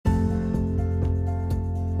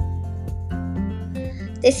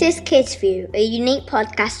This is Kids View, a unique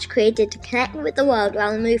podcast created to connect with the world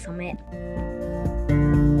while removed from it.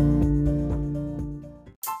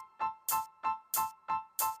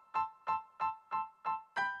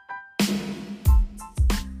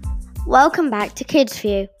 Welcome back to Kids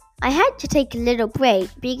View. I had to take a little break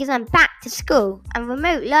because I'm back to school and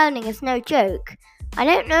remote learning is no joke. I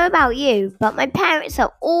don't know about you, but my parents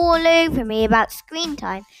are all over me about screen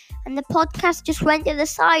time and the podcast just went to the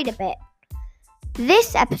side a bit.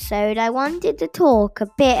 This episode, I wanted to talk a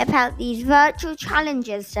bit about these virtual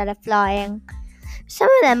challenges that are flying. Some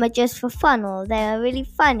of them are just for fun or they are really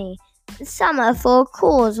funny, and some are for a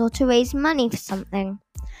cause or to raise money for something.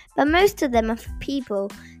 But most of them are for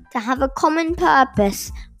people to have a common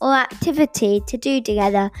purpose or activity to do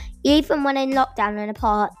together, even when in lockdown and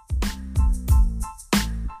apart.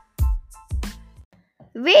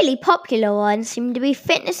 Really popular ones seem to be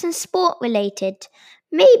fitness and sport related,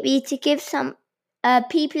 maybe to give some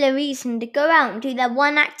people a reason to go out and do their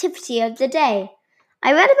one activity of the day.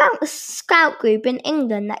 I read about a scout group in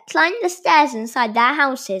England that climbed the stairs inside their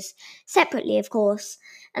houses, separately of course,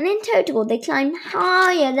 and in total they climbed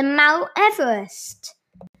higher than Mount Everest.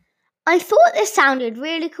 I thought this sounded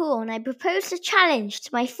really cool and I proposed a challenge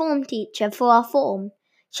to my form teacher for our form.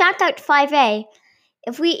 Shout out to 5A.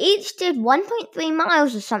 If we each did 1.3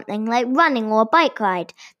 miles or something like running or a bike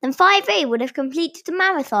ride, then 5A would have completed the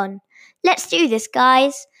marathon. Let's do this,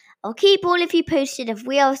 guys. I'll keep all of you posted if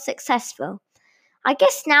we are successful. I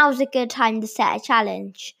guess now's a good time to set a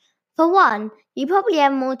challenge. For one, you probably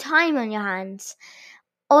have more time on your hands.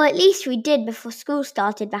 Or at least we did before school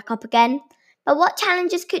started back up again. But what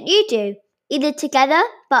challenges could you do? Either together,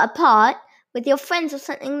 but apart, with your friends or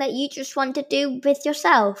something that you just want to do with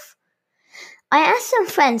yourself. I asked some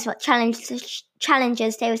friends what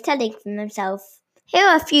challenges they were setting for themselves. Here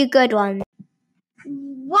are a few good ones.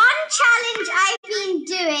 One challenge I've been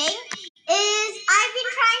doing is I've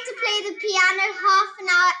been trying to play the piano half an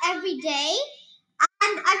hour every day,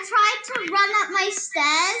 and I've tried to run up my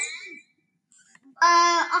stairs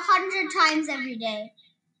 100 times every day.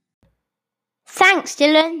 Thanks,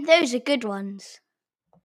 Dylan. Those are good ones.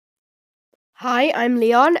 Hi, I'm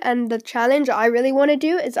Leon, and the challenge I really want to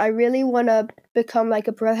do is I really want to become like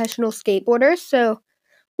a professional skateboarder. So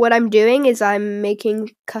what I'm doing is I'm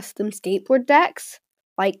making custom skateboard decks,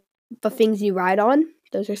 like the things you ride on.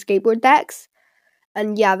 Those are skateboard decks.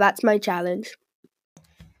 And yeah, that's my challenge.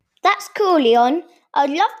 That's cool, Leon.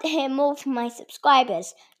 I'd love to hear more from my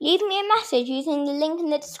subscribers. Leave me a message using the link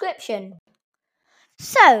in the description.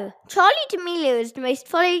 So, Charlie D'Amelio is the most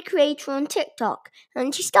followed creator on TikTok,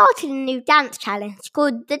 and she started a new dance challenge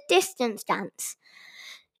called the Distance Dance.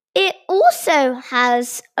 It also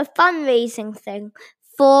has a fundraising thing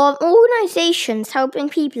for organisations helping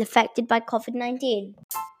people affected by COVID-19.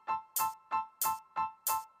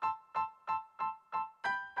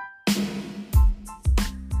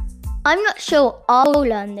 I'm not sure I'll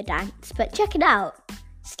learn the dance, but check it out.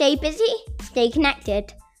 Stay busy, stay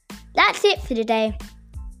connected. That's it for today.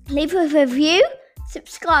 Leave a review,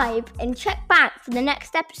 subscribe, and check back for the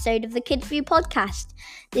next episode of the Kids View podcast.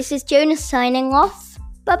 This is Jonas signing off.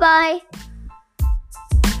 Bye-bye.